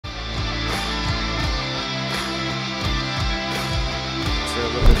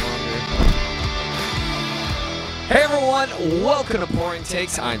everyone. Welcome to Pouring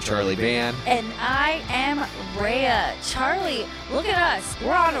Takes. I'm Charlie Van. And I am Rayya. Charlie, look at us.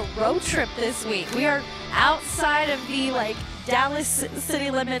 We're on a road trip this week. We are outside of the, Dallas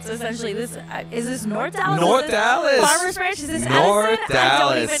city limits, essentially. Is this North Dallas? North Dallas. Farmers Branch? Is this North Addison? Dallas.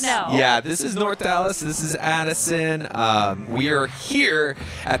 I don't even know. Yeah, this is North Dallas. This is Addison. We are here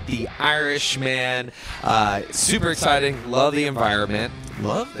at the Irishman. Super exciting. Love the environment.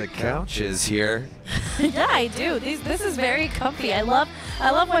 Love the couches here. Yeah, I do. This is very comfy. I love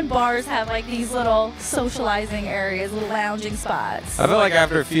when bars have these little socializing areas, little lounging spots. I feel like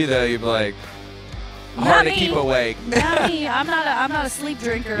after a few though, you'd be like, hard to keep awake. Not me. I'm not a sleep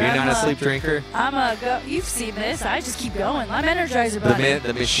drinker. You're not a sleep drinker? You've seen this. I just keep going. I'm Energizer Bunny.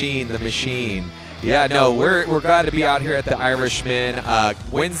 The machine. Yeah, no, we're glad to be out here at the Irishman.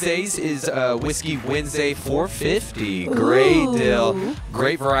 Wednesdays is Whiskey Wednesday $4.50. Great deal.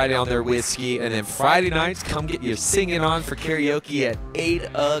 Great variety on their whiskey. And then Friday nights, come get your singing on for karaoke at 8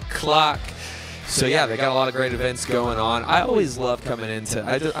 o'clock. So yeah, they got a lot of great events going on. I always love coming into.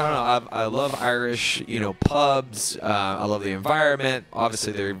 I don't know. I love Irish, pubs. I love the environment.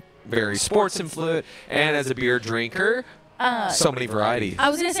 Obviously, they're very sports influenced. And as a beer drinker, so many varieties. I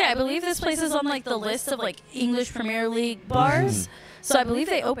was gonna say, I believe this place is on the list of English Premier League bars. So I believe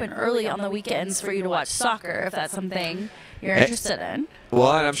they open early on the weekends for you to watch soccer, if that's something you're interested in.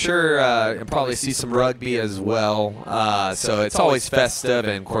 Well, and I'm sure you'll probably see some rugby as well. So it's always festive,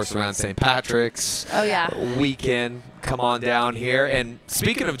 and of course around St. Patrick's weekend. Come on down here. And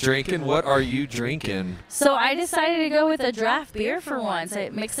speaking of drinking, what are you drinking? So I decided to go with a draft beer for once. I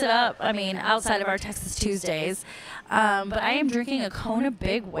mix it up. I mean, outside of our Texas Tuesdays. But I am drinking a Kona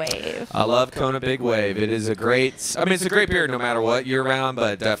Big Wave. I love Kona Big Wave. It is it's a great beer no matter what year round,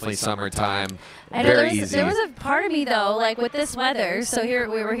 but definitely summertime. I know there was a part of me though, with this weather. So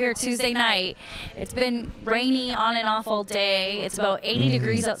we were here Tuesday night. It's been rainy on and off all day. It's about 80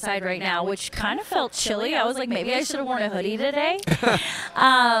 degrees outside right now, which kind of felt chilly. I was like, maybe I should have worn a hoodie today.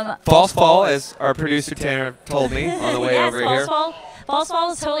 False fall, as our producer Tanner told me on the way over here. False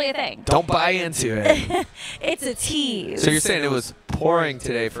fall is totally a thing. Don't buy into it. It's a tease. So you're saying it was pouring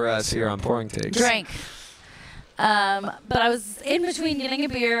today for us here on Pouring Takes? Drink. But I was in between getting a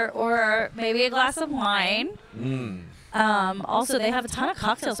beer or maybe a glass of wine. Also, they have a ton of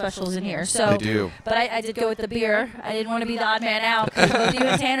cocktail specials in here. So, they do. But I did go with the beer. I didn't want to be the odd man out because both you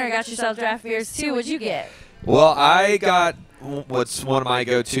and Tanner got yourself draft beers too. What'd you get? Well, I got what's one of my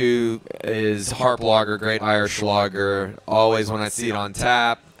go-to is Harp Lager, great Irish lager. Always when I see it on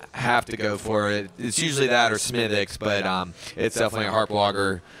tap, have to go for it. It's usually that or Smithwick's, but it's definitely a Harp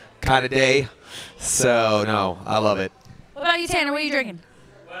Lager kind of day. So, no, I love it. What about you, Tanner? What are you drinking?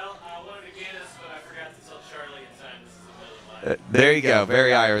 Well, I wanted to get us, but I forgot to tell Charlie in time. This is a Miller Lite. There you go.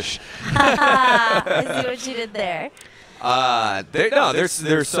 Very Irish. I see what you did there.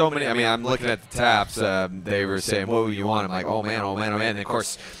 There's so many. I mean, I'm looking at the taps. They were saying, what would you want? I'm like, oh, man. And, of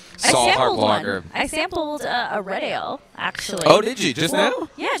course, saw Harp Lager. I sampled a red ale, actually. Oh, did you? Just now?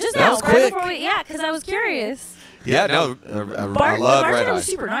 Yeah, just that now. Was quick. Because I was curious. Yeah, no, I love the red bartender eye. was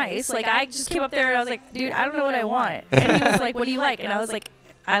super nice. I just came up there and I was like, dude, I don't know what I want. And he was like, what do you like? And I was like,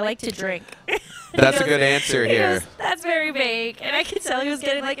 I like to drink. That's a good answer here. Goes, that's very vague. And I could tell he was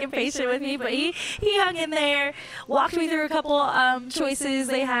getting impatient with me, but he hung in there, walked me through a couple choices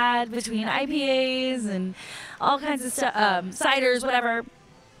they had between IPAs and all kinds of stuff, ciders, whatever.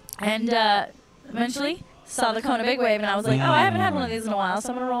 And eventually saw the Kona Big Wave, and I was like, oh, I haven't had one of these in a while, so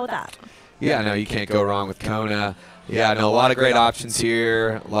I'm going to roll with that. Yeah, no, you can't go wrong with Kona. Yeah, no, a lot of great options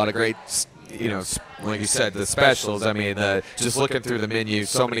here. A lot of great, like you said, the specials. I mean, just looking through the menu,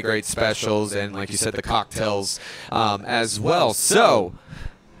 so many great specials, and like you said, the cocktails as well. So,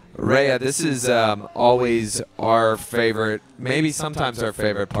 Rayya, this is always our favorite, maybe sometimes our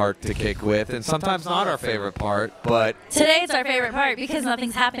favorite part to kick with, and sometimes not our favorite part, but today it's our favorite part because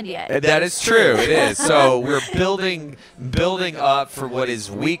nothing's happened yet. That is true. It is. So we're building up for what is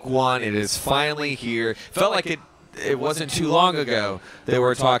week one. It is finally here. Felt like it wasn't too long ago that we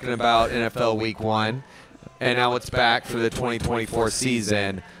were talking about NFL week one, and now it's back for the 2024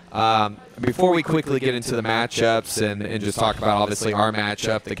 season. Before we quickly get into the matchups and just talk about obviously our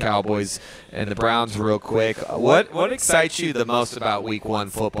matchup, the Cowboys and the Browns real quick, what excites you the most about week one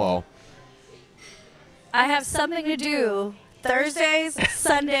football? I have something to do Thursdays,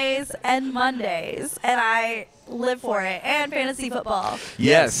 Sundays, and Mondays, and I live for it, and fantasy football.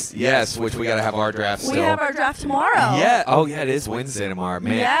 Yes, which we got to have our draft still. We have our draft tomorrow. Yeah. Oh, yeah, it is Wednesday tomorrow.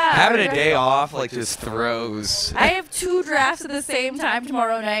 Man, yeah, having a day off just throws. I have 2 drafts at the same time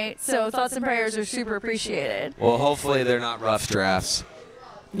tomorrow night, so thoughts and prayers are super appreciated. Well, hopefully they're not rough drafts.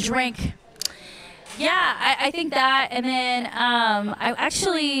 Drink. Yeah, I think that, and then I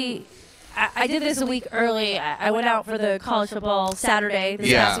did this a week early. I went out for the college football Saturday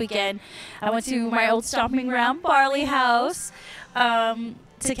this past weekend. I went to my old stomping ground, Barley House,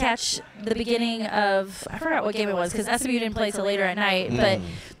 to catch the beginning of, I forgot what game it was because SMU didn't play till later at night, but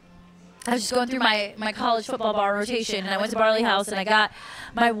I was just going through my college football bar rotation, and I went to Barley House, and I got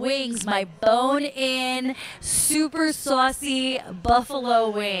my wings, my bone-in, super saucy buffalo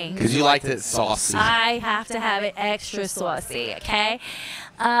wings. Because you liked it saucy. I have to have it extra saucy, okay?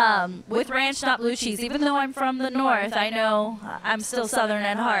 With ranch, not blue cheese. Even though I'm from the north, I know I'm still southern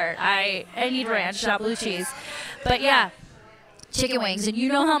at heart. I need ranch, not blue cheese. But yeah, chicken wings. And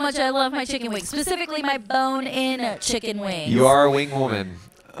you know how much I love my chicken wings, specifically my bone-in chicken wings. You are a wing woman.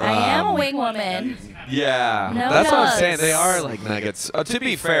 I am a wing woman. Yeah, No that's what I'm nuts. saying. They are like nuggets. To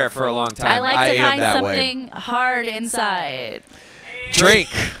be fair, for a long time, I like to ate 'em find that something hard inside. way. Drink.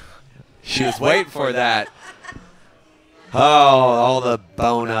 She was waiting for that. Oh, all the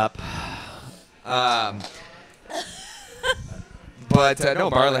bone up. But no,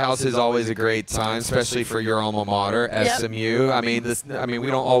 Barley House is always a great time, especially for your alma mater, SMU. I mean, we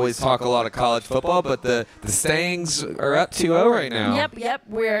don't always talk a lot of college football, but the Stangs are up 2-0 right now. Yep.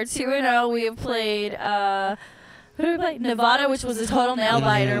 We're 2-0. We have played. Who did we play? Nevada, which was a total nail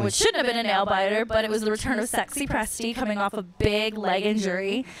biter, which shouldn't have been a nail biter, but it was the return of Sexy Presti coming off a big leg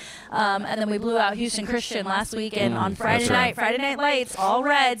injury. And then we blew out Houston Christian last weekend on Friday night. Friday Night Lights, all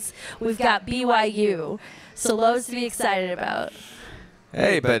Reds. We've got BYU. So loads to be excited about.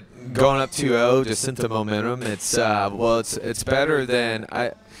 Hey, but going up 2-0 just sent the momentum. It's better than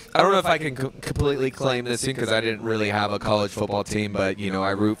I don't know if I can completely claim this thing because I didn't really have a college football team, but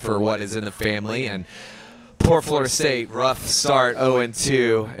I root for what is in the family. And poor Florida State, rough start,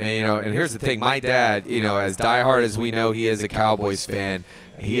 0-2. And here's the thing: my dad, as diehard as we know he is a Cowboys fan,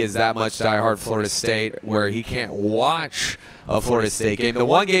 he is that much diehard Florida State where he can't watch a Florida State game. The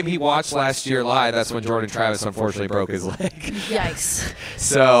one game he watched last year live, that's when Jordan Travis unfortunately broke his leg. Yikes.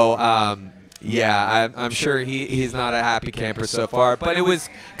 So, I'm sure he's not a happy camper so far, but it was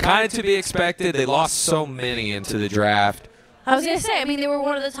kind of to be expected. They lost so many into the draft. I was going to say, they were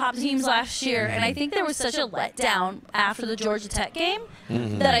one of the top teams last year, and I think there was such a letdown after the Georgia Tech game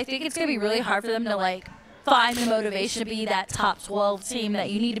that I think it's going to be really hard for them to, find the motivation to be that top 12 team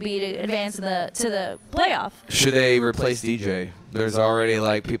that you need to be to advance to the playoff. Should they replace DJ? There's already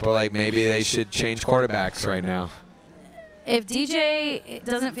people maybe they should change quarterbacks right now. If DJ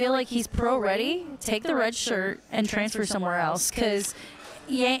doesn't feel like he's pro ready, take the red shirt and transfer somewhere else because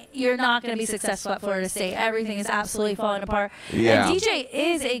you're not going to be successful at Florida State. Everything is absolutely falling apart. Yeah. And DJ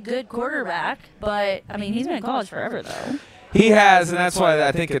is a good quarterback, but he's been in college forever though. He has, and that's why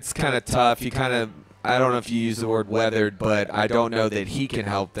I think it's kind of tough. I don't know if you use the word weathered, but I don't know that he can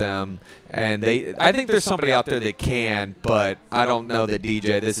help them. And I think there's somebody out there that can, but I don't know that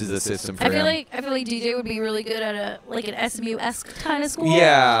DJ. This is a system for him. I feel like DJ would be really good at an SMU-esque kind of school.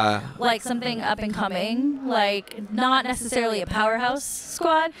 Yeah. Like something up and coming, not necessarily a powerhouse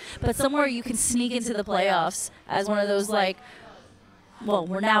squad, but somewhere you can sneak into the playoffs as one of those we're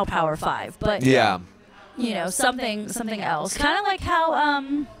now Power 5, but something else. Kind of like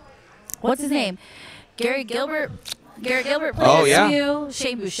how what's his name? Garrett Gilbert played at SMU.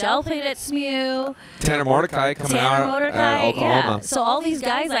 Shane Buechele played at SMU. Tanner Mordecai coming out of Oklahoma. Yeah. So all these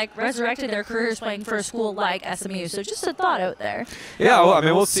guys resurrected their careers playing for a school like SMU. So just a thought out there. Yeah, well,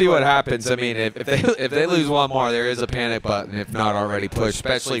 we'll see what happens. If they lose one more, there is a panic button, if not already pushed,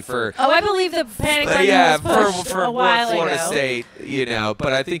 especially for. Oh, I believe the panic button was pushed for a while Florida ago. State.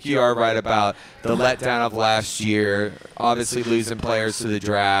 But I think you are right about the letdown of last year. Obviously, losing players to the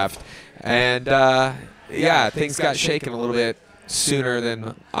draft. And, things got shaken a little bit sooner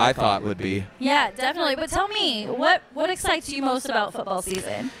than I thought would be. Yeah, definitely. But tell me, what excites you most about football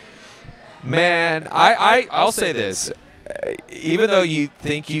season? Man, I'll say this. Even though you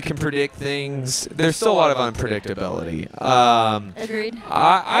think you can predict things, there's still a lot of unpredictability. Agreed.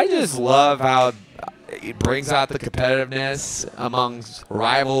 I just love how it brings out the competitiveness amongst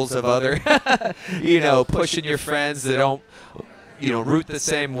rivals of other, pushing your friends that don't root the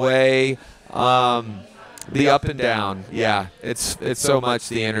same way. The up and down, it's so much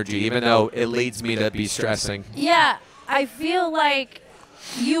the energy, even though it leads me to be stressing. Yeah, I feel like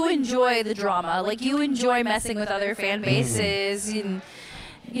you enjoy the drama. You enjoy messing with other fan bases and,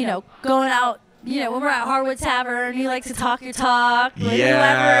 going out, when we're at Harwood Tavern, you like to talk your talk. Whoever's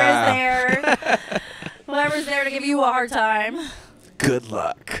there to give you a hard time. Good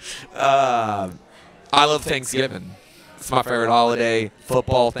luck. I love Thanksgiving. It's my favorite holiday.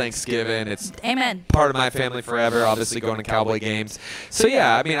 Football, Thanksgiving. It's Amen. part of my family forever, obviously going to Cowboy games. So,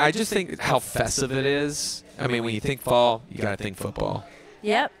 yeah, I mean, I just think how festive it is. I mean, when you think fall, you got to think football.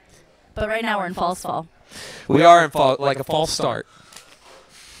 Yep. But right now we're in fall. We are in fall, like a fall start.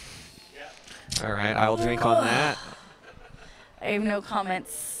 All right, I will drink on that. I have no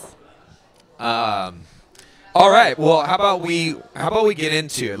comments. All right, well, how about we get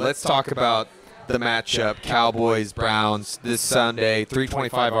into it? Let's talk about the matchup, Cowboys Browns this Sunday,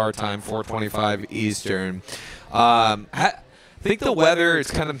 3:25 our time, 4:25 Eastern. I think the weather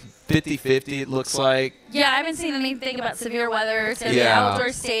is kind of 50-50, it looks like. Yeah, I haven't seen anything about severe weather. It's going to be an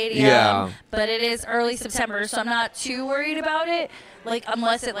outdoor stadium. But it is early September, so I'm not too worried about it. Like,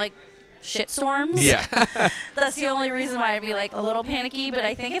 unless it, like, shitstorms. Yeah. That's the only reason why I'd be, like, a little panicky. But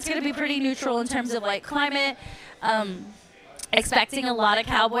I think it's going to be pretty neutral in terms of, like, climate. Expecting a lot of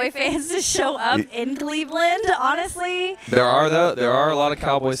Cowboy fans to show up in Cleveland, honestly. There are a lot of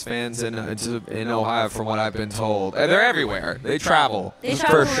Cowboys fans in Ohio, from what I've been told. And they're everywhere. They travel. They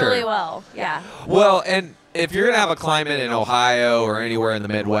travel for sure. really well. Yeah. Well, and if you're gonna have a climate in Ohio or anywhere in the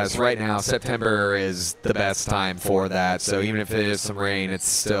Midwest right now, September is the best time for that. So even if it is some rain, it's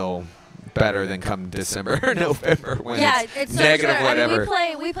still better than come December or November when it's so negative true. whatever. I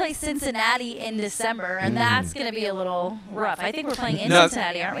mean, we play Cincinnati in December, and that's going to be a little rough. I think we're playing in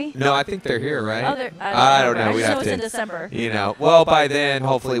Cincinnati, aren't we? No, I think they're here, right? Oh, I don't know. I We just know have it's to. in December. You know, well, by then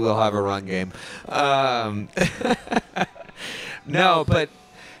hopefully we'll have a run game. No, but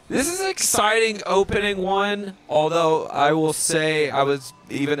this is an exciting opening one. Although I will say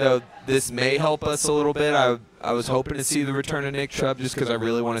even though this may help us a little bit, I was hoping to see the return of Nick Chubb just because I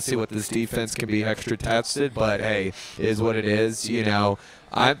really want to see what this defense can be extra tested. But hey, it is what it is. You know,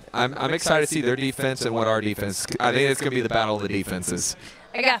 I'm excited to see their defense and what our defense. I think it's gonna be the battle of the defenses.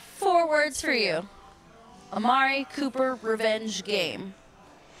 I got 4 words for you: Amari Cooper revenge game.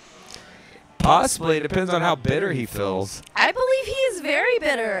 Possibly. It depends on how bitter he feels. I believe he is very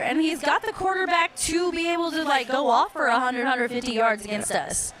bitter, and he's got the quarterback to be able to like go off for 100, 150 yards against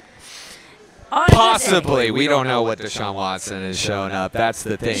us. Possibly. We don't know what Deshaun Watson is showing up. That's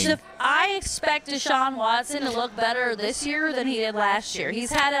the thing. I expect Deshaun Watson to look better this year than he did last year.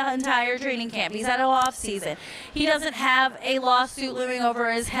 He's had an entire training camp. He's had an off season. He doesn't have a lawsuit looming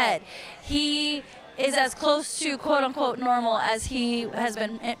over his head. He is as close to quote-unquote normal as he has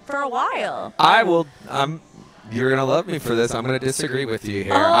been for a while. You're going to love me for this. I'm going to disagree with you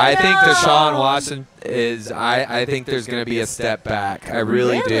here. Oh, I think Deshaun Watson I think there's going to be a step back. I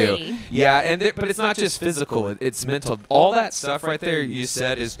really do. Yeah, but it's not just physical. It's mental. All that stuff right there you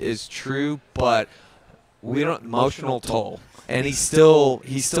said is true, but we don't emotional toll. And he's still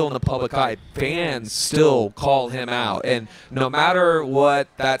in the public eye. Fans still call him out. And no matter what,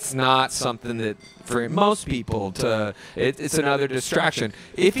 that's not something that for most people it's another distraction.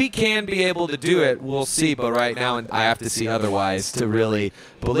 If he can be able to do it, we'll see. But right now, I have to see otherwise to really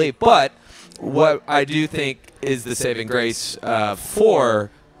believe. But what I do think is the saving grace for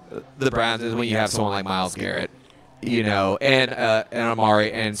the Browns is when you have someone like Myles Garrett, you know, and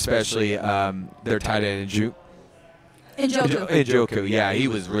Amari, and especially their tight end Njoku. Yeah, he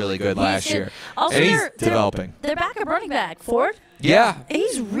was really good last year. Also, and he's developing. Their backup running back, Ford. Yeah.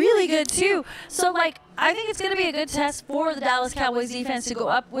 He's really good, too. So, like, I think it's going to be a good test for the Dallas Cowboys defense to go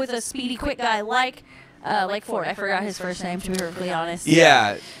up with a speedy, quick guy like Ford. I forgot his first name, to be perfectly honest.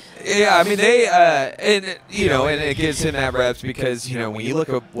 Yeah. Yeah, I mean, and it gives him that reps because, you know, when you look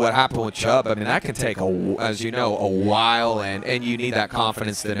at what happened with Chubb, I mean, that can take, as you know, a while, and you need that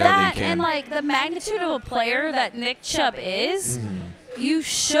confidence to know that you can. And, like, the magnitude of a player that Nick Chubb is, you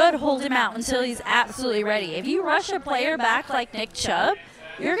should hold him out until he's absolutely ready. If you rush a player back like Nick Chubb,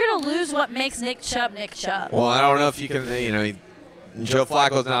 you're going to lose what makes Nick Chubb Nick Chubb. Well, I don't know if you can, you know, Joe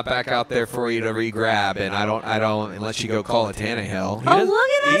Flacco's not back out there for you to re-grab, and I don't unless you go call it Tannehill. Look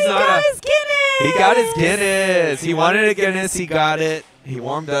at that! He got his Guinness! He got his Guinness. He wanted a Guinness. He got it. He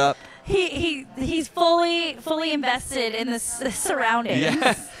warmed up. He's fully invested in the surroundings.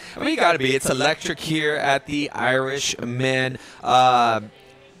 Yeah, I mean, you got to be. It's electric here at the Irishman.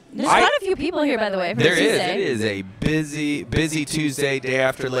 There's quite a few people here, by the way. There is. It is a busy Tuesday, day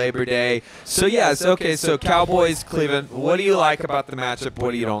after Labor Day. So, yes, okay, so Cowboys, Cleveland. What do you like about the matchup?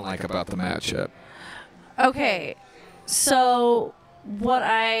 What do you don't like about the matchup? Okay, so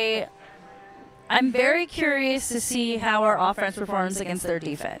I'm very curious to see how our offense performs against their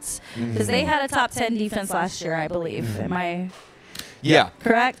defense. Because they had a top 10 defense last year, I believe. Am I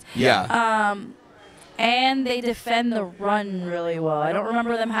correct? Yeah. And they defend the run really well. I don't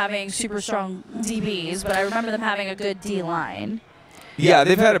remember them having super strong DBs, but I remember them having a good D-line. Yeah,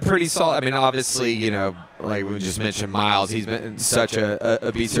 they've had a pretty solid. I mean, obviously, like we just mentioned, Miles. He's been such a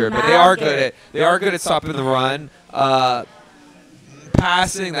beaster, but they are good at stopping the run.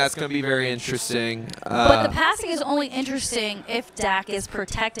 Passing, that's going to be very interesting. But the passing is only interesting if Dak is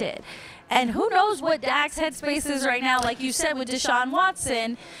protected. And who knows what Dak's headspace is right now. Like you said with Deshaun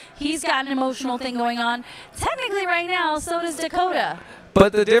Watson, he's got an emotional thing going on. Technically right now, so does Dakota.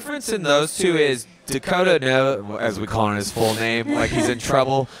 But the difference in those two is Dakota, as we call him his full name, like he's in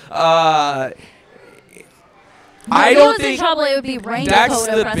trouble. I don't think in trouble, it would be Rain Dak's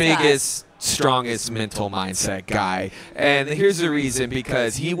Dakota the Prescott. biggest, strongest mental mindset guy, and here's the reason: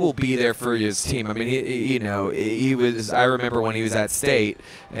 because he will be there for his team. I mean, he was. I remember when he was at State,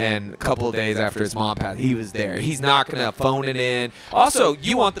 and a couple of days after his mom passed, he was there. He's not gonna phone it in. Also,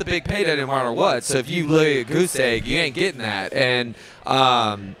 you want the big payday no matter what. So if you lay a goose egg, you ain't getting that. And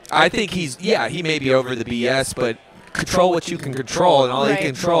I think he may be over the BS, but control what you can control and all he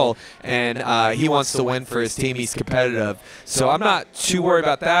can control, and he wants to win for his team. He's competitive, so I'm not too worried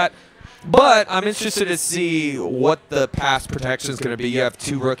about that. But I'm interested to see what the pass protection is going to be. You have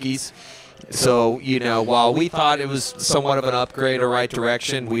two rookies. So, while we thought it was somewhat of an upgrade or right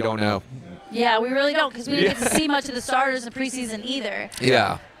direction, we don't know. Yeah, we really don't, because we didn't get to see much of the starters in preseason either.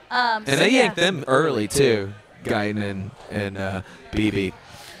 Yeah. And they yanked them early, too, Guyton and BB.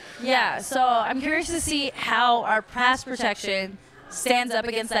 Yeah, so I'm curious to see how our pass protection stands up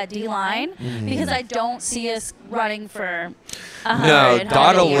against that D-line, because I don't see us running for 100, No,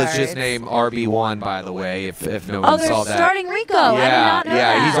 Dottle was yards. just named RB1, by the way, if no one they're saw that. starting Rico. I did not know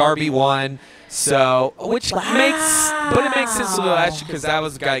that. He's RB1. So, which makes sense to last year, because that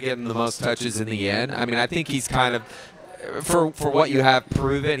was the guy getting the most touches in the end. I mean, I think he's kind of, for what you have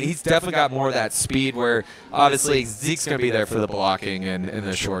proven, he's definitely got more of that speed where obviously Zeke's going to be there for the blocking and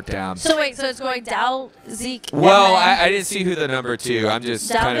the short down. So wait, so it's going Dow, Zeke. Well, I didn't see who the number 2. I'm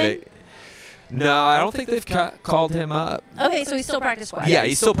just kind of. No, I don't think they've called him up. Okay, so he's still practice squad. Yeah,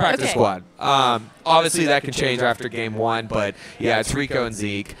 he's still practice squad. Obviously, that can change after game 1, but yeah, it's Rico and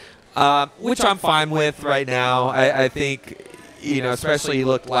Zeke, which I'm fine with right now. I think, especially you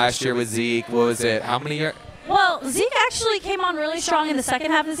looked last year with Zeke. What was it? How many years? Well, Zeke actually came on really strong in the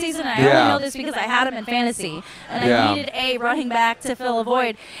second half of the season. And I only know this because I had him in fantasy, and I needed a running back to fill a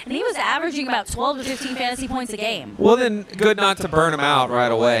void, and he was averaging about 12 to 15 fantasy points a game. Well, then good not to burn him out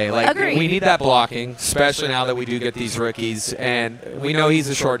right away. Like, Agreed. we need that blocking, especially now that we do get these rookies, and we know he's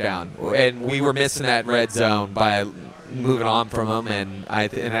a short down, and we were missing that red zone by moving on from him, and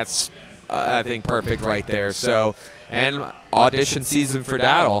that's I think perfect right there. So, and audition season for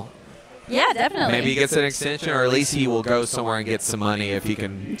Dowdle. Yeah, definitely. Maybe he gets an extension, or at least he will go somewhere and get some money if he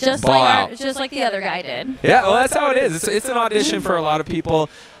can just ball out. Just like the other guy did. Yeah, well, that's how it is. It's an audition for a lot of people.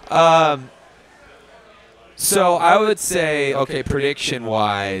 So I would say, okay,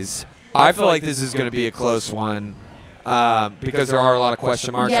 prediction-wise, I feel like this is going to be a close one because there are a lot of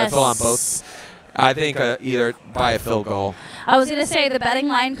question marks. Yes. I feel on both. I think either by a field goal. I was going to say the betting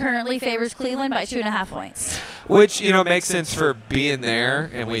line currently favors Cleveland by 2.5 points. Which, makes sense for being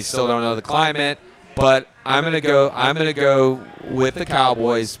there, and we still don't know the climate. But I'm gonna go with the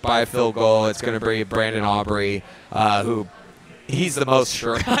Cowboys by a field goal. It's gonna be Brandon Aubrey, who he's the most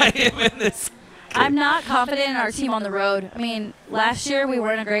sure I am in this game. I'm not confident in our team on the road. I mean, last year we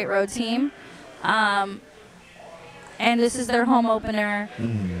weren't a great road team. And this is their home opener.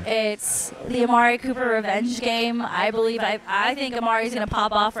 It's the Amari Cooper revenge game. I think Amari's going to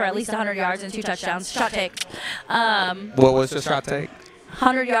pop off for at least 100 yards and 2 touchdowns. Shot take. What was the shot take?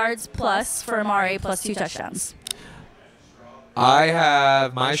 100 yards plus for Amari plus 2 touchdowns. I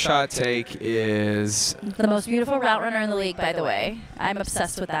have my shot take is The most beautiful route runner in the league, by the way. I'm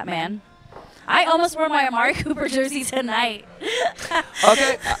obsessed with that man. I almost wore my Amari Cooper jersey tonight.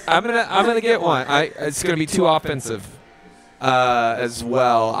 okay. I'm gonna get one. It's gonna be too offensive as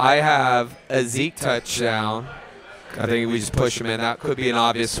well. I have a Zeke touchdown. I think we just push him in. That could be an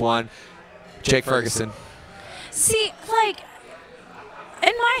obvious one. Jake Ferguson. See, like,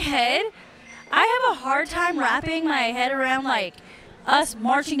 in my head, I have a hard time wrapping my head around, like, us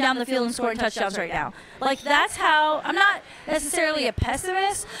marching down the field and scoring touchdowns right now. Like, that's how, I'm not necessarily a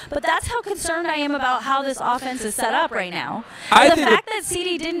pessimist, but that's how concerned I am about how this offense is set up right now. The fact that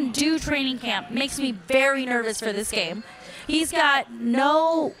CD didn't do training camp makes me very nervous for this game. He's got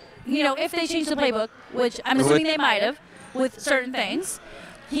no, if they change the playbook, which I'm assuming they might have with certain things,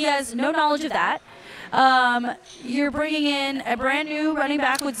 he has no knowledge of that. You're bringing in a brand new running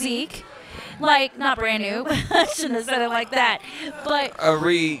back with Zeke. Like, not brand new. I shouldn't have said it like that. But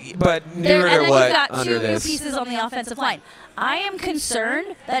but there, newer and to then what you've got under two this. new pieces on the offensive line. I am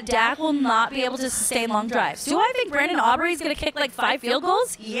concerned that Dak will not be able to sustain long drives. Do I think Brandon Aubrey's going to kick like 5 field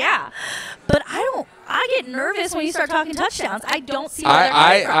goals? Yeah. But I get nervous when you start talking touchdowns. I don't see where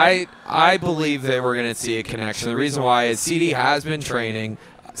they're coming from. I believe that we're going to see a connection. The reason why is CD has been training.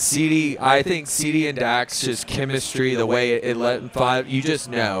 I think CD and Dak's just chemistry, the way it let him find, you just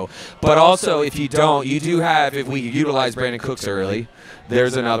know. But also, if you don't, you do have, if we utilize Brandon Cooks early,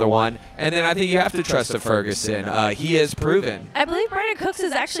 there's another one. And then I think you have to trust Ferguson. He has proven. I believe Brandon Cooks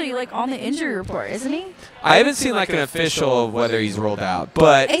is actually like on the injury report, isn't he? I haven't seen like an official of whether he's ruled out.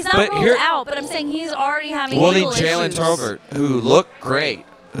 But He's not ruled out, but I'm saying he's already having ankle issues. Jalen Tolbert, who looked great.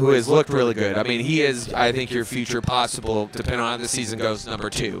 Who has looked really good. I mean, he is, I think, your future possible, depending on how the season goes, number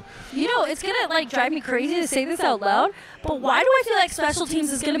 2. You know, it's going to, like, drive me crazy to say this out loud, but why do I feel like special teams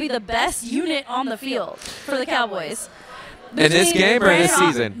is going to be the best unit on the field for the Cowboys? In this game or in this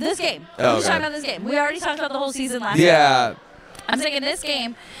season? This game. Oh, We're talking about this game. We already talked about the whole season last year. Yeah. I'm saying in this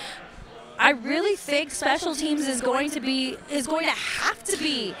game, I really think special teams is going to have to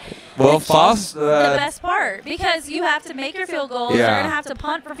be the best part, because you have to make your field goals. You're going to have to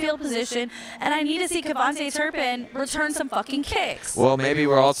punt for field position, and I need to see Kevontae Turpin return some fucking kicks. Well, maybe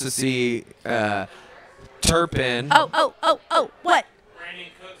we'll also see Turpin. Oh, what? Brandon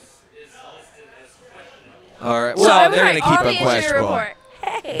Cooks is listed as questionable. All right. Well, they're going to keep him questionable.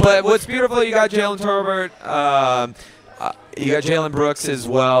 questionable. Hey. But what's beautiful, you got Jalen Tolbert. You got Jalen Brooks as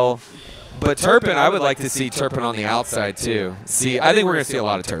well. But Turpin, I would like to see Turpin on the outside, too. I think we're going to see a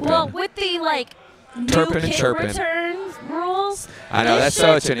lot of Turpin. Well, with the, new Turpin and kick Chirpin return rules. I know, that's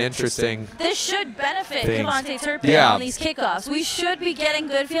such an interesting This should benefit things. Kevontae Turpin on these kickoffs. We should be getting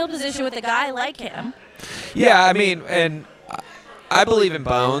good field position with a guy like him. Yeah, I mean, and I believe in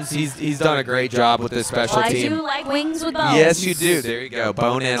Bones. He's done a great job with this special team. I do like wings with bones. Yes, you do. There you go.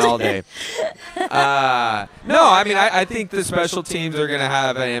 Bone in all day. No, I mean, I think the special teams are going to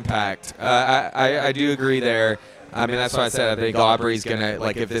have an impact. I do agree there. I mean, that's why I said I think Aubrey's going to,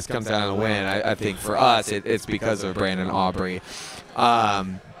 like, if this comes down to win, I think for us it's because of Brandon Aubrey.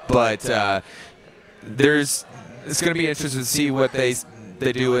 But it's going to be interesting to see what they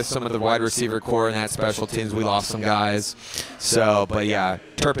do with some of the wide receiver core in that special teams. We lost some guys. So, but yeah,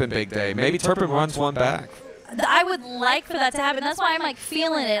 Turpin big day. Maybe Turpin runs one back. I would like for that to happen. That's why I'm like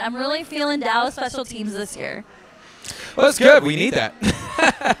feeling it. I'm really feeling Dallas special teams this year. Well, that's good. We need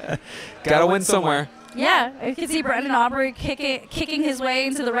that. Got to win somewhere. Yeah, I can see Brandon Aubrey kicking his way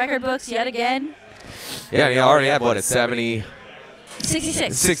into the record books yet again. Yeah, he already had, what, a 70?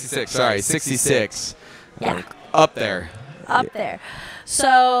 66. 66, sorry, 66. Yeah. Up there. Up there.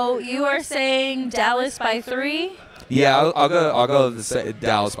 So you are saying Dallas by 3? Yeah, I'll go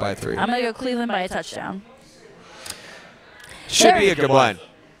Dallas by 3. I'm going to go Cleveland by a touchdown. Should be a good one.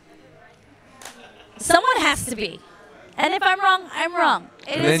 Someone has to be. And if I'm wrong, I'm wrong.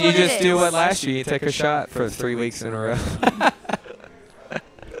 And then you just do what last year. You take a shot for 3 weeks in a row.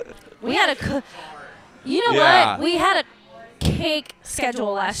 We had a... You know what? We had a cake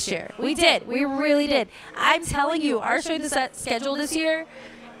schedule last year. We did. We really did. I'm telling you, our strength of set schedule this year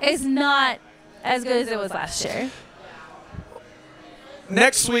is not as good as it was last year.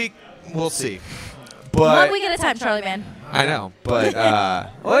 Next week, we'll see. But 1 week at a time, Charlie man. I know, but well,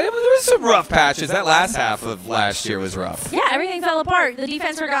 there was some rough patches. That last half of last year was rough. Yeah, everything fell apart. The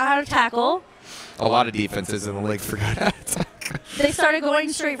defense forgot how to tackle. A lot of defenses in the league forgot how to tackle. They started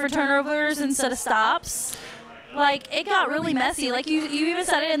going straight for turnovers instead of stops. Like, it got really messy. Like, you even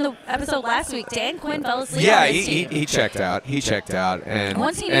said it in the episode last week. Dan Quinn fell asleep on his team. he checked out. He checked out. And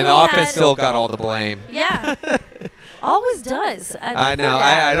the offense still got all the blame. Yeah. Always does. I know.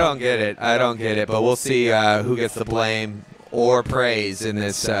 I don't get it. But we'll see who gets the blame or praise in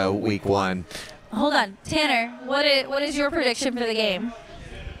this week 1. Hold on. Tanner, what is your prediction for the game?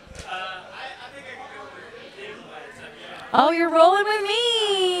 I think I can go for Cleveland by the time. Oh, you're rolling with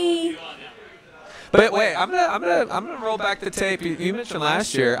me. But wait, I'm gonna roll back the tape. You mentioned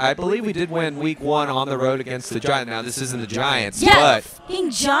last year. I believe we did win week 1 on the road against the Giants. Now this isn't the Giants, yeah, fucking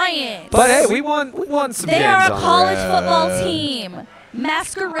Giants. But hey, we won some games. They are a on college the road. football team.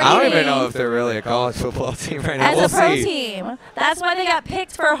 Masquerading. I don't even know if they're really a college football team right now. As a pro team. That's why they got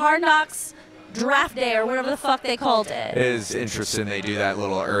picked for Hard Knocks draft day or whatever the fuck they called it. It is interesting they do that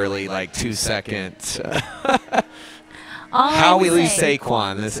little early, like 2 second. How we lose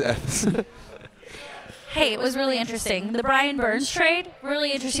Saquon this episode. hey, it was really interesting. The Brian Burns trade,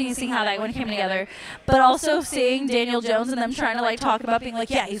 really interesting seeing how that one came together. But also seeing Daniel Jones and them trying to like talk about being like,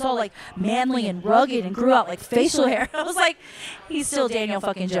 yeah, he's all like manly and rugged and grew out like facial hair. I was like, he's still Daniel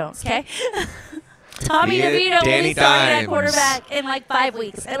fucking Jones, okay? Tommy DeVito will be starting at quarterback in like 5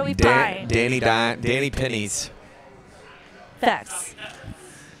 weeks. It'll be fine. Danny Pennies. Facts.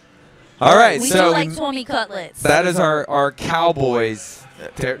 All right, We so do like Tommy cutlets. that is our Cowboys,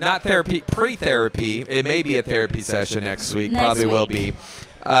 not therapy, pre-therapy. It may be a therapy session next week. Probably will be.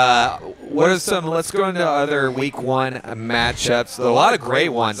 What are some? Let's go into other Week 1 matchups. A lot of great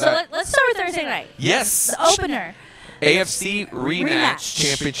ones. So let's start with Thursday night. Yes. The opener. AFC rematch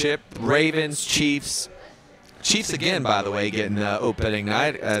championship. Ravens, Chiefs. Chiefs again, by the way, getting the opening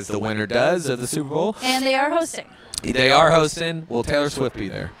night as the winner does of the Super Bowl. And they are hosting. They are hosting. Will Taylor Swift be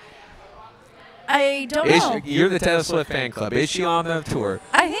there? I don't know. You're the Taylor Swift fan club. Is she on the tour?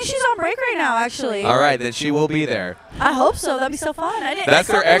 I think she's on break right now, actually. All right, then she will be there. I hope so. That'd be so fun. That's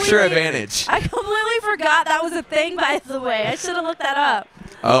their extra advantage. I completely forgot that was a thing, by the way. I should have looked that up.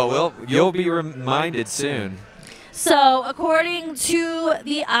 Oh, well, you'll be reminded soon. So, according to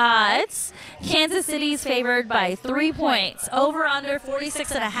the odds, Kansas City's favored by 3 points. Over under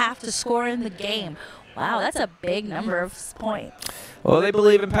 46.5 to score in the game. Wow, that's a big number of points. Well, they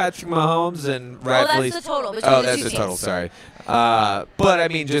believe in Patrick Mahomes and rightfully. That's the total. That's the total. Sorry, but I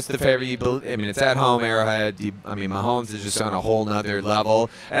mean, just the favorite. I mean, it's at home, Arrowhead. Mahomes is just on a whole nother level,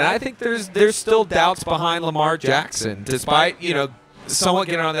 and I think there's still doubts behind Lamar Jackson, despite somewhat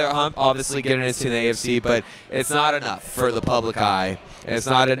getting on their hump, obviously getting into the AFC, but it's not enough for the public eye. It's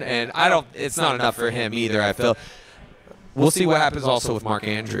not It's not enough for him either. I feel. We'll see what happens also with Mark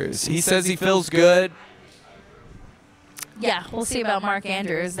Andrews. He says he feels good. Yeah, we'll see about Mark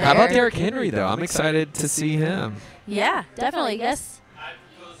Andrews there. How about Derrick Henry, though? I'm excited to see him. Yeah, definitely. Yes. I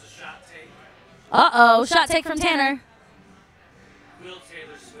propose a shot take. Uh-oh. Shot take from Tanner. Will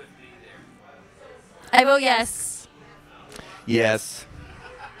Taylor Swift be there? I vote yes. Yes.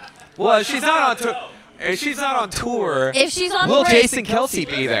 Well, she's not on tour. If she's not on tour, If she's on will break, Jason Kelsey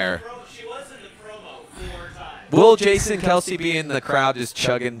be there? She was in the promo 4 times. Will Jason Kelsey be in the crowd just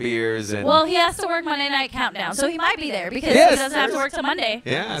chugging beers and? well, he has to work Monday Night Countdown, so he might be there because Yes, he doesn't have to work till Monday.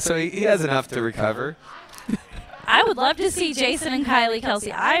 Yeah, so he has enough to recover. I would love to see Jason and Kylie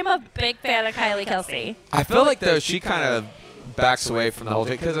Kelsey. I'm a big fan of Kylie Kelsey. I feel like though she kind of backs away from the whole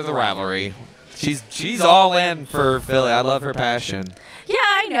thing because of the rivalry. She's all in for Philly. I love her passion. Yeah,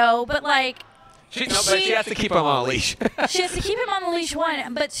 I know, but like. But she has to keep him on a leash. She has to keep him on the leash,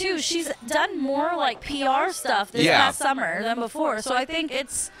 one, but two, she's done more like PR stuff this past summer than before. So I think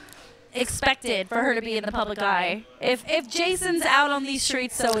it's expected for her to be in the public eye. If Jason's out on these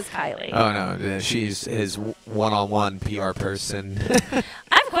streets, so is Kylie. Oh no, she's his one-on-one PR person. I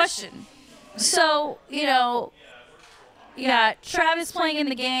have a question. So, you got Travis playing in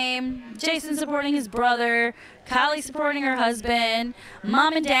the game, Jason supporting his brother, Kylie supporting her husband,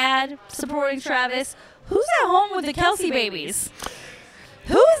 mom and dad supporting Travis. Who's at home with the Kelsey babies?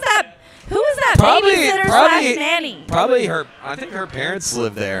 Who is that babysitter slash nanny? Probably her. I think her parents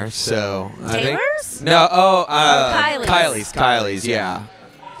live there. So Taylor's? No. Kylie's. Yeah.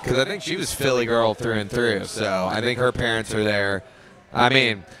 Because I think she was Philly girl through and through. So I think her parents are there. I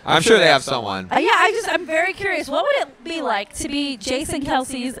mean, I'm sure they have someone. I'm very curious. What would it be like to be Jason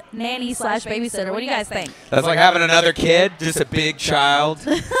Kelsey's nanny slash babysitter? What do you guys think? That's like having another kid, just a big child.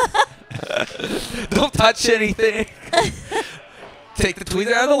 Don't touch anything. Take the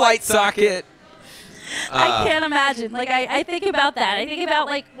tweezer out of the light socket. I can't imagine. Like, I think about that. I think about,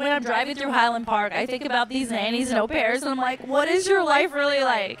 like, when I'm driving through Highland Park, I think about these nannies and au pairs, and I'm like, what is your life really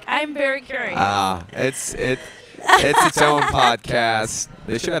like? I'm very curious. It's its own podcast.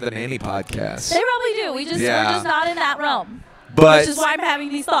 They should have the nanny podcast. They probably do. We're just not in that realm. Which is why I'm having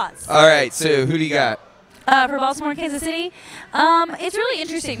these thoughts. All right, so who do you got? For Baltimore and Kansas City, it's really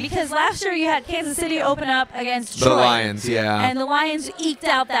interesting because last year you had Kansas City open up against Detroit. The Lions, yeah. And the Lions eked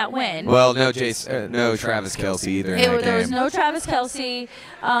out that win. Well, no Travis Kelsey either in that game. There was no Travis Kelsey.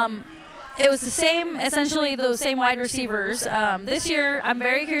 It was essentially those same wide receivers. This year, I'm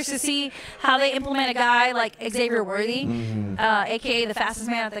very curious to see how they implement a guy like Xavier Worthy, a.k.a. the fastest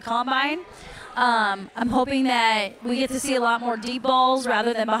man at the Combine. I'm hoping that we get to see a lot more deep balls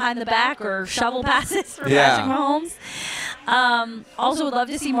rather than behind the back or shovel passes for Patrick Mahomes. Also would love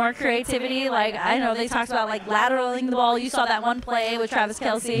to see more creativity. Like, I know they talked about like lateraling the ball. You saw that one play with Travis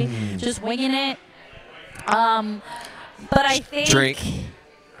Kelsey, just winging it. But I think... Drink.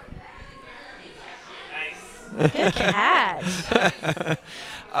 Good catch.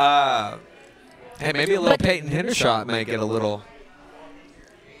 Hey, maybe a little Peyton Hendershot might get a little...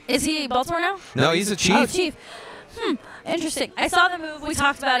 Is he Baltimore now? No, he's a Chief. Oh, Chief. Interesting. I saw the move. We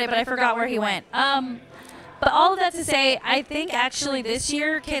talked about it, but I forgot where he went. But all of that to say, I think actually this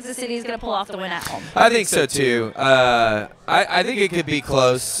year Kansas City is going to pull off the win at home. I think so too. I think it could be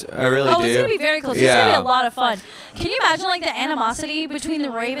close. I really do. Oh, it's going to be very close. Yeah. It's going to be a lot of fun. Can you imagine like the animosity between the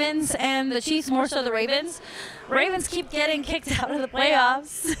Ravens and the Chiefs, more so the Ravens? Ravens keep getting kicked out of the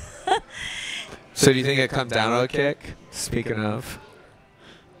playoffs. So do you think it comes down to a kick? Speaking of.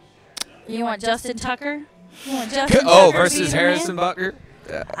 You want Justin Tucker? You want Justin Tucker Versus Harrison Butker?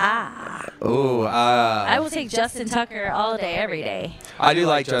 Oh, I will take Justin Tucker all day, every day. I do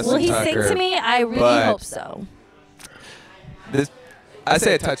like Justin Tucker. Will he sing to me? I really hope so. I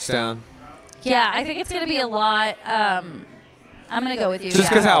say a touchdown. Yeah, I think it's going to be a lot. I'm going to go with you. Just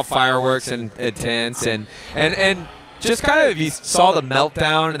because how fireworks and intense and just kind of if you saw the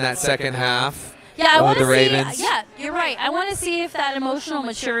meltdown in that second half. Yeah, I want to see. Ravens. Yeah, you're right. I want to see if that emotional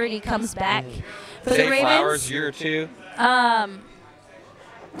maturity comes back for the Zay Ravens. Flowers, year or two.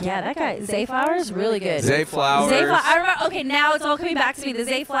 Yeah, that guy, Zay Flowers, really good. Zay Flowers. I remember, okay, now it's all coming back to me. The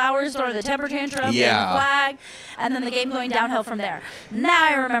Zay Flowers or the temper tantrum, and the flag, and then the game going downhill from there. Now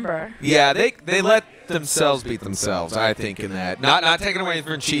I remember. Yeah, they let themselves beat themselves, I think, in that. Not taking away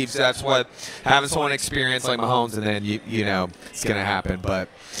from Chiefs. That's what having someone experience like Mahomes, and then, you know, it's going to happen. But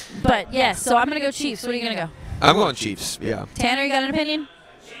yes, so I'm going to go Chiefs. What are you going to go? I'm going Chiefs, yeah. Tanner, you got an opinion?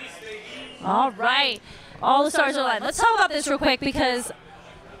 All right. All the stars are aligned. Let's talk about this real quick because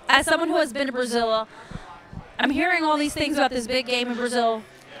as someone who has been to Brazil, I'm hearing all these things about this big game in Brazil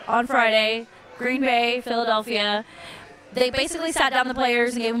on Friday, Green Bay, Philadelphia. They basically sat down the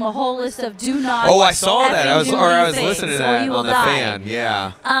players and gave them a whole list of do not. Oh, I saw that. I was things, listening to that on the fan.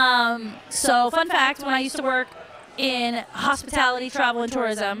 Yeah. So, fun fact: when I used to work in hospitality, travel, and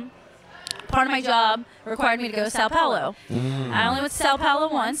tourism, part of my job required me to go to Sao Paulo. I only went to Sao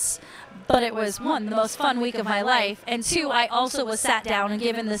Paulo once. But it was, one, the most fun week of my life, and two, I also was sat down and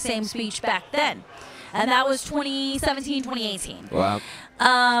given the same speech back then. And that was 2017, 2018. Wow.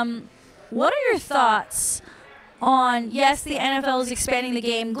 What are your thoughts on, yes, the NFL is expanding the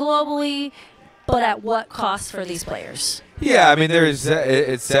game globally, but at what cost for these players? Yeah, I mean,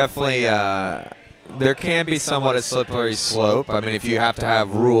 it's definitely there can be somewhat a slippery slope. I mean, if you have to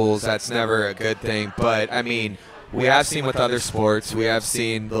have rules, that's never a good thing. But, I mean, we have seen with other sports. We have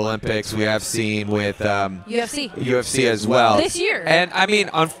seen the Olympics. We have seen with UFC as well. This year. And, I mean,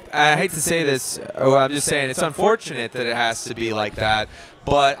 I hate to say this. I'm just saying it's unfortunate that it has to be like that.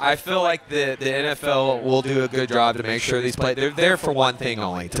 But I feel like the NFL will do a good job to make sure these they're there for one thing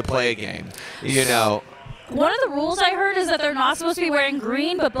only, to play a game. You know. One of the rules I heard is that they're not supposed to be wearing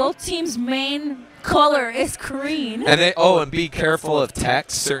green, but both teams' main color is green. And and be careful of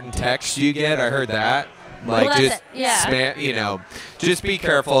certain texts you get. I heard that. Like, well, just spam, you know, just be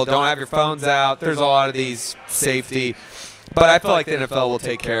careful. Don't have your phones out. There's a lot of these safety. But I feel like the NFL will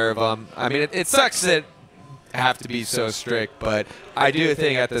take care of them. I mean, it sucks that have to be so strict, but I do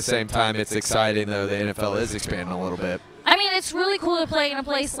think at the same time it's exciting, though, the NFL is expanding a little bit. I mean, it's really cool to play in a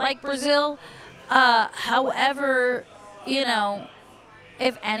place like Brazil. However, you know,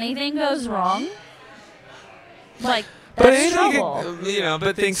 if anything goes wrong, like, that's trouble.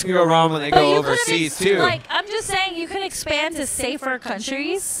 But things can go wrong when they go overseas, too. Like, I'm just saying you can expand to safer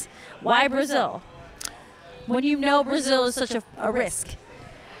countries. Why Brazil? When you know Brazil is such a risk.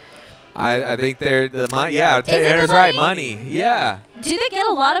 I think they're the money. Yeah, Tanner's right. Money. Yeah. Do they get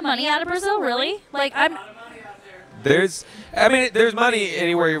a lot of money out of Brazil? Really? Like, there's money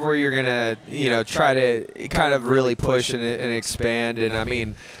anywhere where you're gonna, try to kind of really push and expand. And I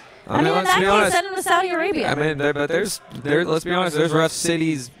mean, in that case, send them to Saudi Arabia. I mean, let's be honest. There's rough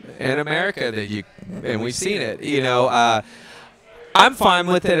cities in America and we've seen it. I'm fine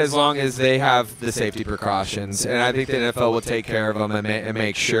with it as long as they have the safety precautions, and I think the NFL will take care of them and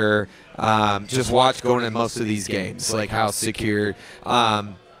make sure. Just watch going in most of these games, like how secure.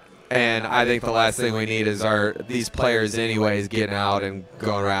 And I think the last thing we need is these players, anyways, getting out and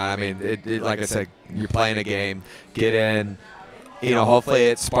going around. I mean, like I said, you're playing a game. Get in. Hopefully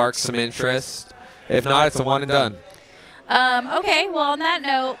it sparks some interest. If not, it's a one and done. Okay, well, on that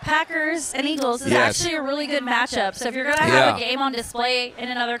note, Packers and Eagles is actually a really good matchup. So if you're going to have a game on display in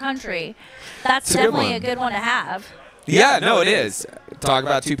another country, that's definitely a good one to have. Yeah, no, it is. Talk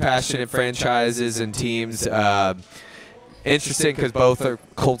about two passionate franchises and teams. Interesting because both are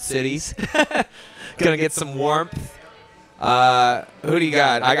cold cities. Going to get some warmth. Who do you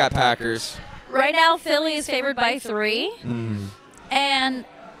got? I got Packers. Right now, Philly is favored by 3. And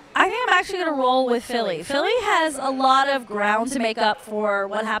I think I'm actually going to roll with Philly. Philly has a lot of ground to make up for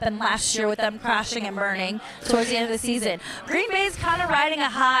what happened last year with them crashing and burning towards the end of the season. Green Bay's kind of riding a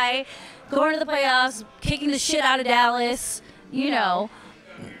high, going to the playoffs, kicking the shit out of Dallas,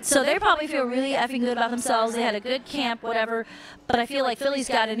 So they probably feel really effing good about themselves. They had a good camp, whatever. But I feel like Philly's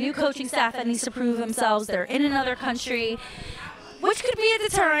got a new coaching staff that needs to prove themselves. They're in another country, which could be a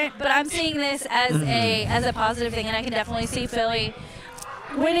deterrent. But I'm seeing this as a positive thing, and I can definitely see Philly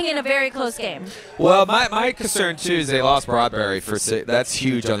winning in a very close game. Well, my concern, too, is they lost Broadberry. That's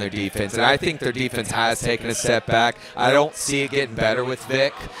huge on their defense, and I think their defense has taken a step back. I don't see it getting better with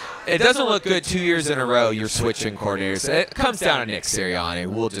Vic. It doesn't look good 2 years in a row you're switching coordinators. It comes down to Nick Sirianni.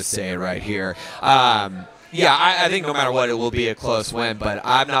 We'll just say it right here. I think no matter what, it will be a close win, but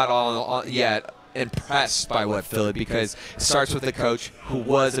I'm not all yet impressed by what Philly, because it starts with the coach, who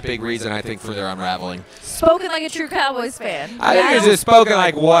was a big reason, I think, for their unraveling. Spoken like a true Cowboys fan. I think it's just spoken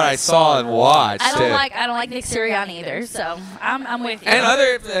like what I saw and watched. I don't like Nick Sirianni either, so I'm with you. And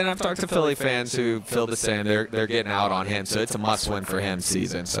I've talked to Philly fans who feel the same. They're getting out on him, so it's a must-win for him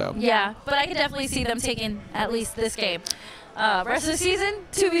season. So yeah, but I could definitely see them taking at least this game. Rest of the season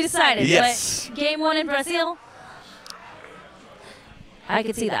to be decided. Yes. But game 1 in Brazil, I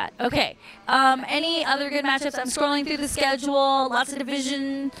could see that. Okay. Any other good matchups? I'm scrolling through the schedule. Lots of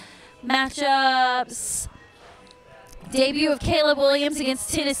division matchups. Debut of Caleb Williams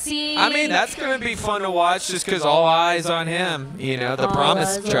against Tennessee. I mean, that's going to be fun to watch just because all eyes on him. The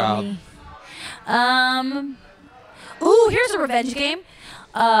promised child. Here's a revenge game.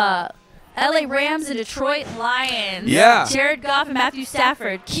 LA Rams and Detroit Lions. Yeah. Jared Goff and Matthew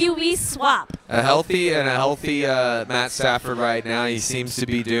Stafford. QB swap. A healthy Matt Stafford right now. He seems to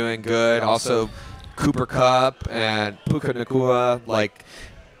be doing good. Also, Cooper Kupp and Puka Nacua.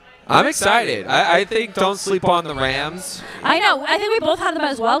 I'm excited. I think don't sleep on the Rams. I know. I think we both have them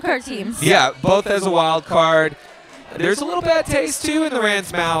as wildcard teams. Yeah, both as a wild card. There's a little bad taste, too, in the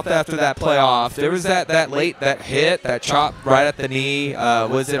Rams' mouth after that playoff. There was that hit, that chop right at the knee.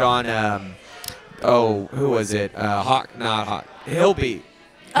 Was it on, who was it? Higbee.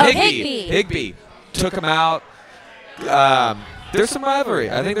 Higbee. Took him out. There's some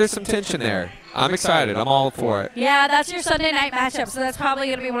rivalry. I think there's some tension there. I'm excited. I'm all for it. Yeah, that's your Sunday night matchup, so that's probably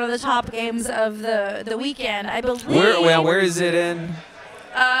going to be one of the top games of the weekend, I believe. Where is it in?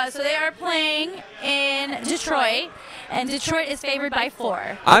 So they are playing in Detroit, and Detroit is favored by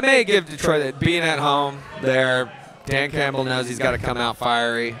 4. I may give Detroit, being at home there, Dan Campbell knows he's got to come out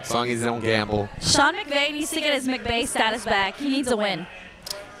fiery as long as he don't gamble. Sean McVay needs to get his McVay status back. He needs a win.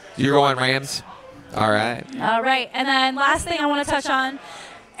 You're going Rams? All right. All right. And then last thing I want to touch on,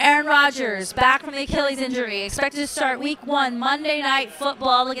 Aaron Rodgers, back from the Achilles injury, expected to start Week 1 Monday Night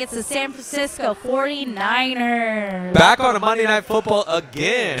Football against the San Francisco 49ers. Back on a Monday Night Football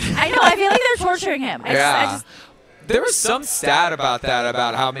again. I know. I feel like they're torturing him. There was some stat about that,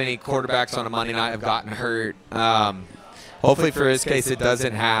 about how many quarterbacks on a Monday night have gotten hurt. Hopefully for his case it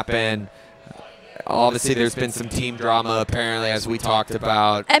doesn't happen. Obviously, there's been some team drama, apparently, as we talked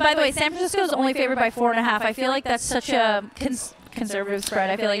about. And by the way, San Francisco is only favored by 4.5. I feel like that's such a conservative spread.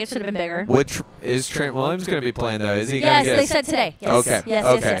 I feel like it should have been bigger. Is Trent Williams going to be playing, though? Is he Yes, going to they said today. Yes. Okay.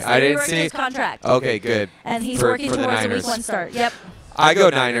 Yes. I didn't see his contract. Okay, good. And he's for working the towards a Niners. Week 1 start. Yep. I go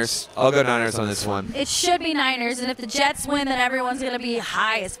Niners. I'll go Niners on this one. It should be Niners, and if the Jets win, then everyone's going to be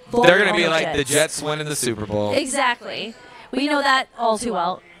high as fuck. They're going to be like the Jets winning the Super Bowl. Exactly. We know that all too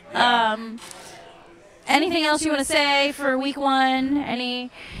well. Yeah. Anything else you want to say for Week 1? Anything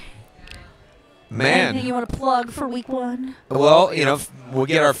you want to plug for Week 1? Well, we'll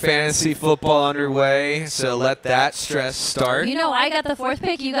get our fantasy football underway, so let that stress start. I got the 4th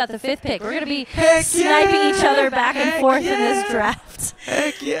pick, you got the 5th pick. We're going to be sniping each other back and forth in this draft.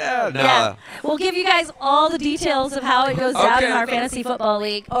 Heck yeah. No. Yeah. We'll give you guys all the details of how it goes down in our fantasy football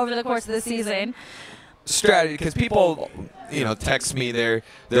league over the course of the season. Strategy, because people, text me their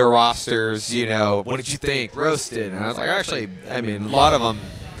rosters, what did you think? Roasted. And I was like, actually, a lot of them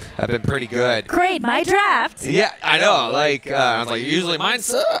have been pretty good. Great, my draft. Yeah, I know. I was like, usually mine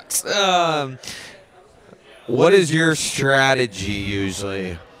sucks. What is your strategy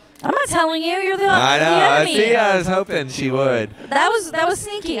usually? I'm not telling you. You're the I know. enemy. See, I was hoping she would. That was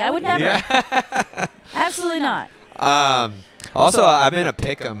sneaky. I would never. Yeah. Absolutely not. Also, I'm in a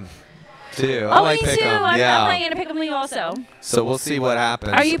pick'em too. I like me too. pick'em. I'm playing in a pick'em league also. So we'll see what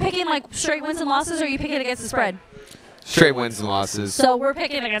happens. Are you picking straight wins and losses, or are you picking against the spread? Straight wins and losses. So we're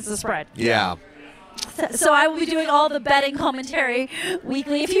picking against the spread. Yeah. So I will be doing all the betting commentary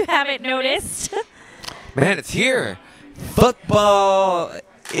weekly if you haven't noticed. Man, it's here. Football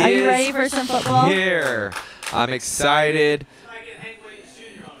Are you ready for some football? Here. I'm excited.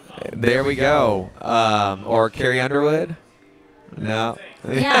 There we go. Or Carrie Underwood? No.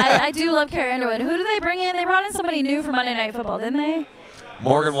 Yeah, I do love Carrie Underwood. Who did they bring in? They brought in somebody new for Monday Night Football, didn't they?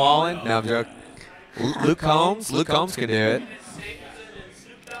 Morgan Wallen? No, I'm joking. Luke Combs? Luke Combs can do it.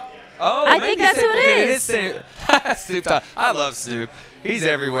 Oh, I think that's who it is. Snoop Dogg. I love Snoop. He's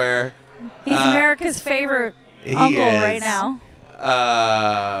everywhere. He's America's favorite uncle right now.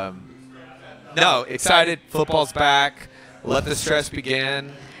 No, excited. Football's back. Let the stress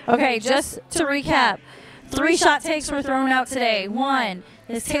begin. Okay, just to recap, 3 shot takes were thrown out today. 1,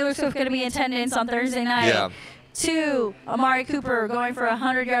 is Taylor Swift going to be in attendance on Thursday night? Yeah. 2, Amari Cooper going for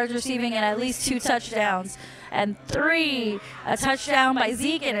 100 yards receiving and at least 2 touchdowns. And 3, a touchdown by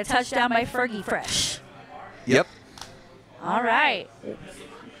Zeke and a touchdown by Fergie Fresh. Yep. All right.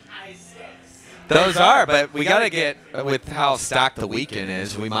 Those are, but we got to get, with how stacked the weekend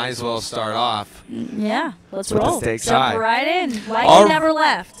is, we might as well start off. Yeah, let's with roll. the stakes Jump high. right in, like All you never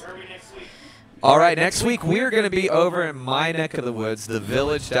left. All right, next week we're going to be over in my neck of the woods, the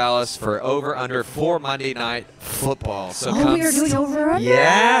Village, Dallas, for over/under for Monday Night Football. So we are doing over/under?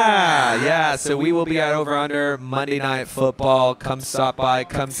 Yeah. So we will be at over/under Monday Night Football. Come stop by,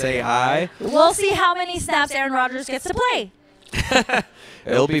 come say hi. We'll see how many snaps Aaron Rodgers gets to play.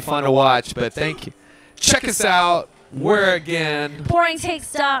 It'll be fun to watch, but thank you. Check us out. We're again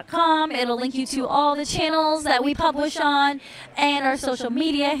boringtakes.com. It'll link you to all the channels that we publish on and our social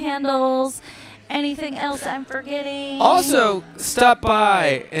media handles. Anything else I'm forgetting? Also, stop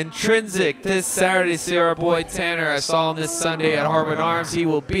by Intrinsic this Saturday. See our boy Tanner. I saw him this Sunday at Harvard Arms. He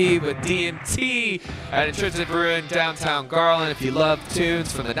will be with DMT at Intrinsic Brewing downtown Garland. If you love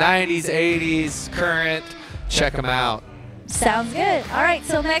tunes from the 90s, 80s, current, check them out. Sounds good. All right,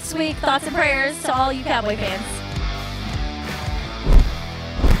 till next week, thoughts and prayers to all you Cowboy fans.